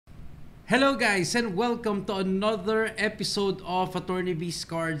Hello guys and welcome to another episode of Attorney B's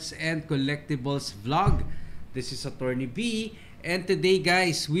Cards and Collectibles vlog. This is Attorney B and today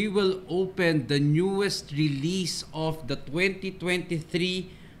guys we will open the newest release of the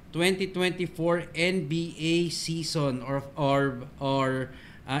 2023-2024 NBA season or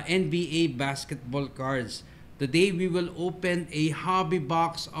NBA basketball cards. Today we will open a hobby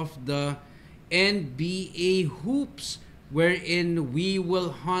box of the NBA hoops wherein we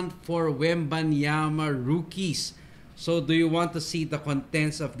will hunt for Wembayama rookies. So do you want to see the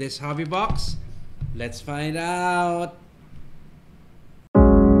contents of this hobby box? Let's find out.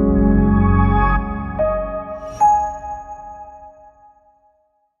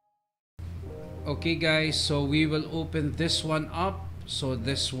 Okay guys, so we will open this one up. So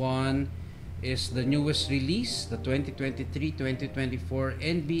this one is the newest release, the 2023-2024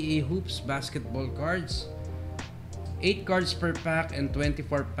 NBA hoops basketball cards. 8 cards per pack and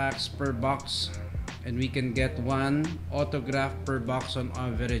 24 packs per box, and we can get one autograph per box on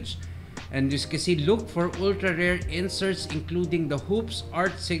average. And as you can see, look for ultra rare inserts including the hoops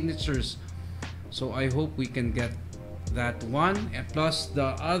art signatures. So I hope we can get that one, and plus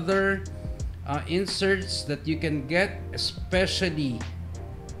the other inserts that you can get, especially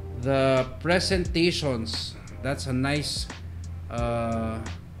the presentations. That's a nice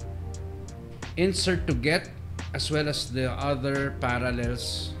insert to get, as well as the other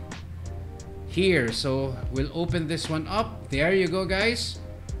parallels here. So we'll open this one up. There you go guys,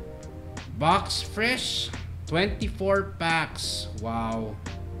 box fresh, 24 packs. Wow,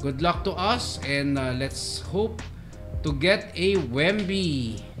 good luck to us, and let's hope to get a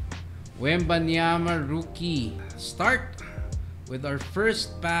Wembayama rookie. Start with our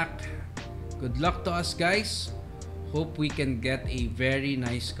first pack. Good luck to us guys, hope we can get a very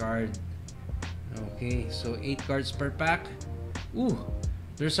nice card. Okay, so 8 cards per pack. Ooh,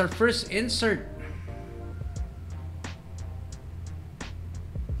 there's our first insert.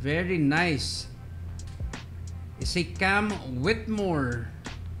 Very nice. It's a Cam Whitmore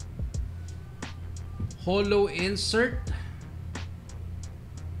holo insert.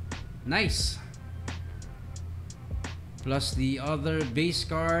 Nice. Plus the other base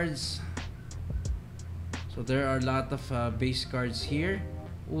cards. So there are a lot of base cards here.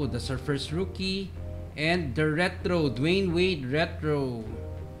 Oh, that's our first rookie. And the retro, Dwayne Wade retro.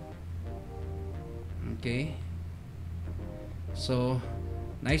 Okay. So,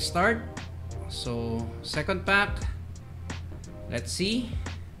 nice start. So, second pack. Let's see.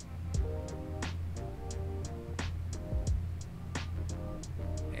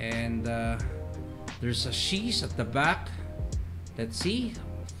 And there's a sheath at the back. Let's see.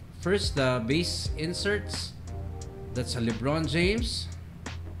 First, the base inserts. That's a LeBron James.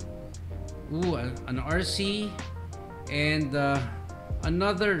 Ooh, an RC, and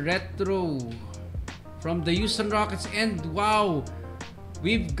another retro from the Houston Rockets. And wow,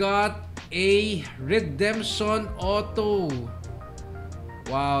 we've got a redemption auto.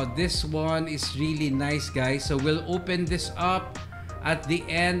 Wow, this one is really nice guys. So we'll open this up at the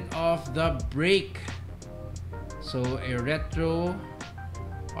end of the break. So a retro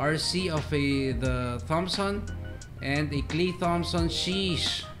RC of the Thompson and a Klay Thompson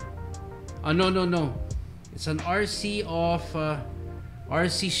sheesh. Oh, no. It's an RC of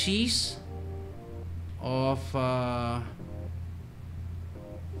RC sheath of a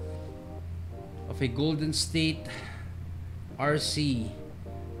Golden State RC.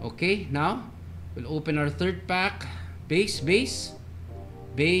 Okay, now we'll open our third pack. Base,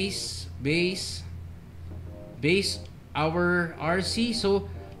 our RC. So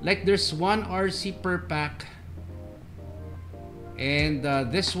like there's one RC per pack. And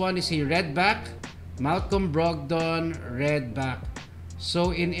this one is a red back, Malcolm Brogdon red back.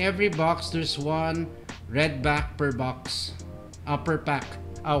 So in every box there's one red back per box, per pack.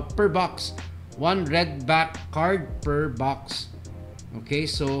 Per box, one red back card per box. Okay,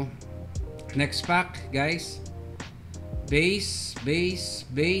 so next pack guys. Base,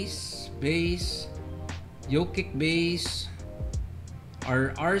 Jokic base,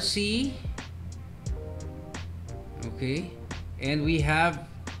 our RC. Okay. And we have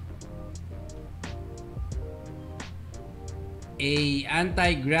a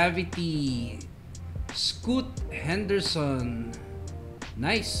anti-gravity Scoot Henderson.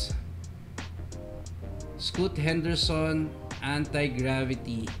 Nice. Scoot Henderson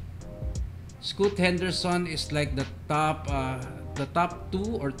anti-gravity. Scoot Henderson is like the top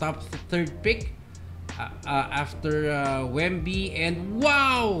 2 or top 3rd pick after Wemby. And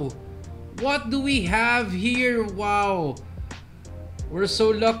wow, what do we have here? Wow, we're so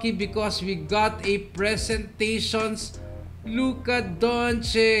lucky because we got a presentations Luka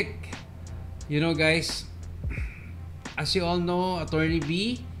Doncic. You know, guys, as you all know, Attorney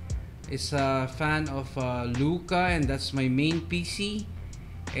B is a fan of Luka, and that's my main PC.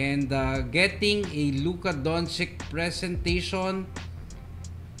 And getting a Luka Doncic presentation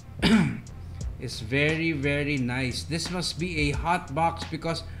is very, very nice. This must be a hot box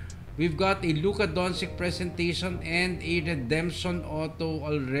because we've got a Luka Doncic presentation and a redemption auto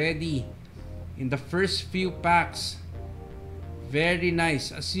already in the first few packs. Very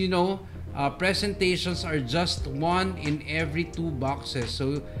nice. As you know, presentations are just one in every 2 boxes,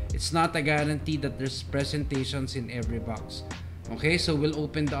 so it's not a guarantee that there's presentations in every box. Okay, so we'll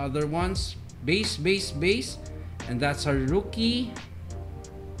open the other ones. Base, and that's our rookie.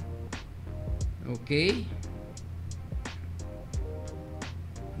 Okay,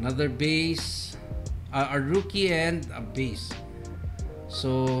 another base, a rookie and a base.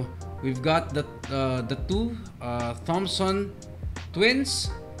 So we've got the two Thompson twins.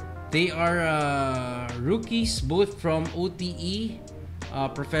 They are rookies, both from OTE,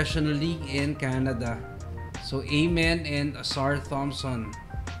 Professional League in Canada. So Amen and Asar Thompson.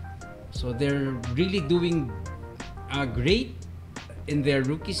 So they're really doing great in their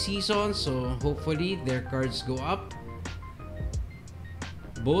rookie season. So hopefully their cards go up.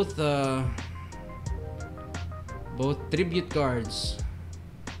 Both tribute cards,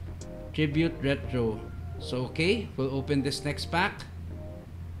 tribute retro. So okay, we'll open this next pack.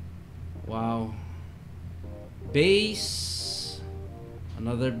 Wow. Base,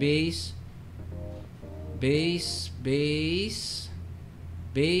 another base,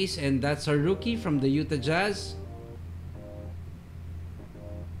 and that's our rookie from the Utah Jazz.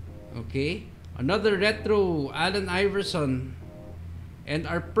 Okay, another retro, Allen Iverson, and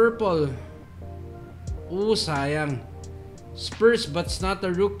our purple. Oh, sayang. Spurs, but it's not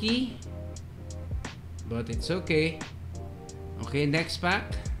a rookie, but it's okay. Okay, next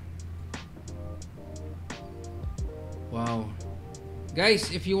pack. Wow.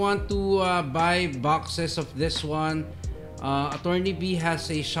 Guys, if you want to buy boxes of this one, Attorney B has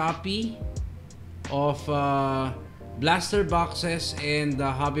a Shopee of blaster boxes and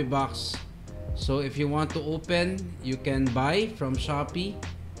the hobby box. So if you want to open, you can buy from Shopee.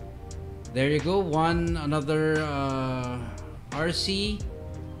 There you go. Another RC,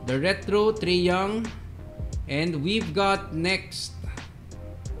 the retro Trae Young, and we've got next.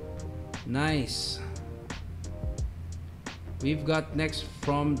 Nice. We've got next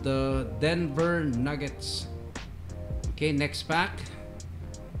from the Denver Nuggets. Okay, next pack.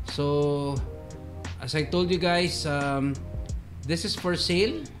 So, as I told you guys, this is for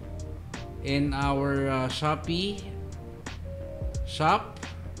sale in our Shopee shop.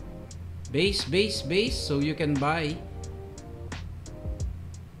 Base. So you can buy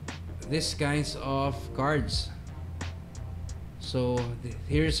this kinds of cards. So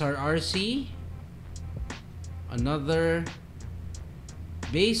here's our RC. Another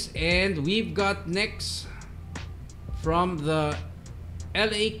base, and we've got next from the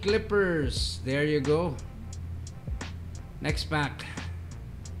LA Clippers. There you go. Next pack.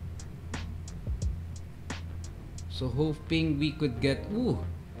 So hoping we could get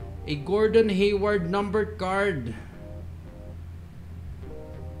a Gordon Hayward numbered card.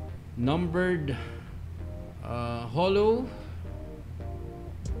 Numbered holo.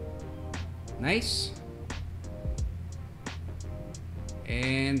 Nice.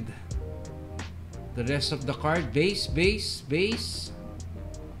 And the rest of the card, base.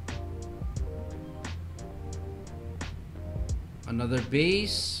 Another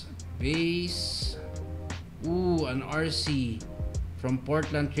base. Ooh, an RC from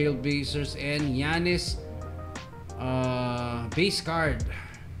Portland Trail Blazers and Giannis base card.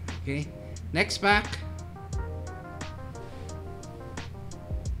 Okay, next pack.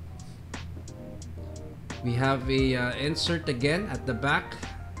 We have a insert again at the back.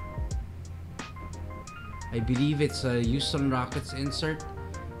 I believe it's a Houston Rockets insert.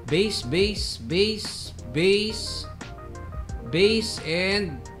 Base,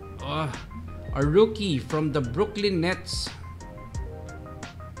 and a rookie from the Brooklyn Nets.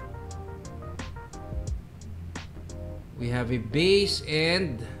 We have a base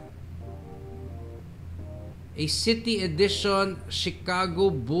and a City Edition Chicago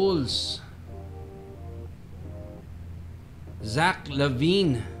Bulls. Zach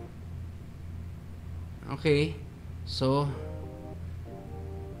LaVine. Okay, so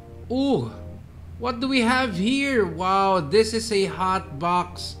what do we have here? Wow, this is a hot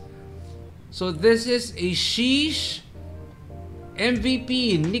box. So this is a Sheesh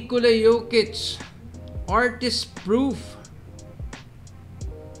MVP Nikola Jokic artist proof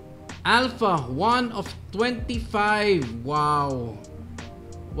Alpha 1 of 25. Wow,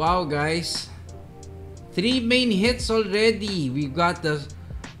 guys, 3 main hits already. We've got the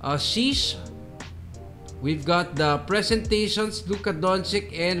Sheesh. We've got the presentations, Luka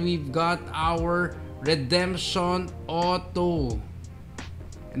Doncic, and we've got our redemption auto.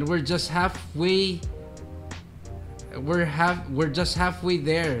 And we're just halfway. We're just halfway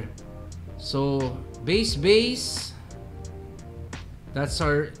there. So base. That's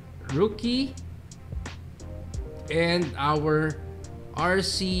our rookie. And our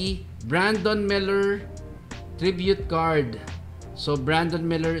RC Brandon Miller tribute card. So Brandon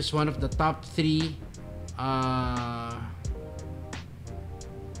Miller is one of the top 3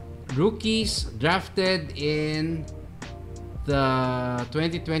 rookies drafted in the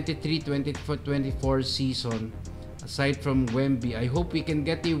 2023-2024 season, aside from Wemby. I hope we can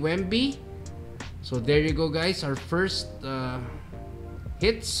get the Wemby. So there you go, guys, our first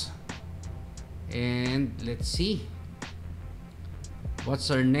hits. And let's see what's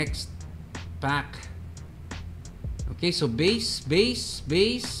our next pack. Okay, so base,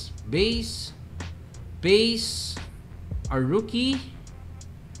 our rookie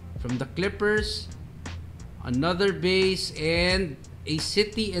from the Clippers, another base, and a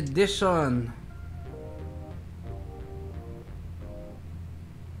City Edition.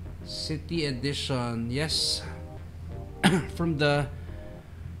 Yes. From the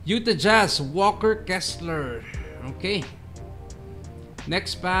Utah Jazz, Walker Kessler. Okay.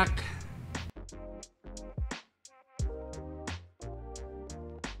 Next pack.